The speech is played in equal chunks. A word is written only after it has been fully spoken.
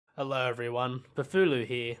Hello everyone, Pafulu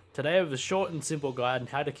here. Today with a short and simple guide on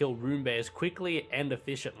how to kill Runebears quickly and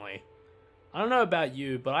efficiently. I don't know about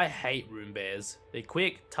you, but I hate Runebears. They're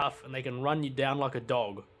quick, tough, and they can run you down like a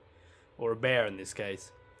dog. Or a bear in this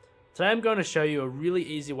case. Today I'm going to show you a really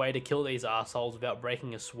easy way to kill these assholes without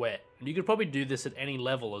breaking a sweat, and you could probably do this at any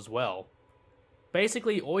level as well.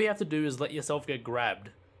 Basically, all you have to do is let yourself get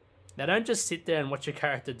grabbed. Now don't just sit there and watch your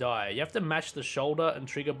character die, you have to match the shoulder and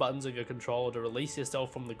trigger buttons of your controller to release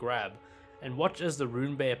yourself from the grab, and watch as the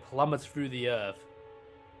Runebear plummets through the earth.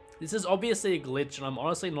 This is obviously a glitch and I'm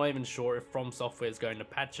honestly not even sure if From Software is going to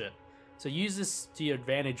patch it, so use this to your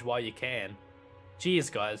advantage while you can. Cheers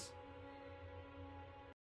guys.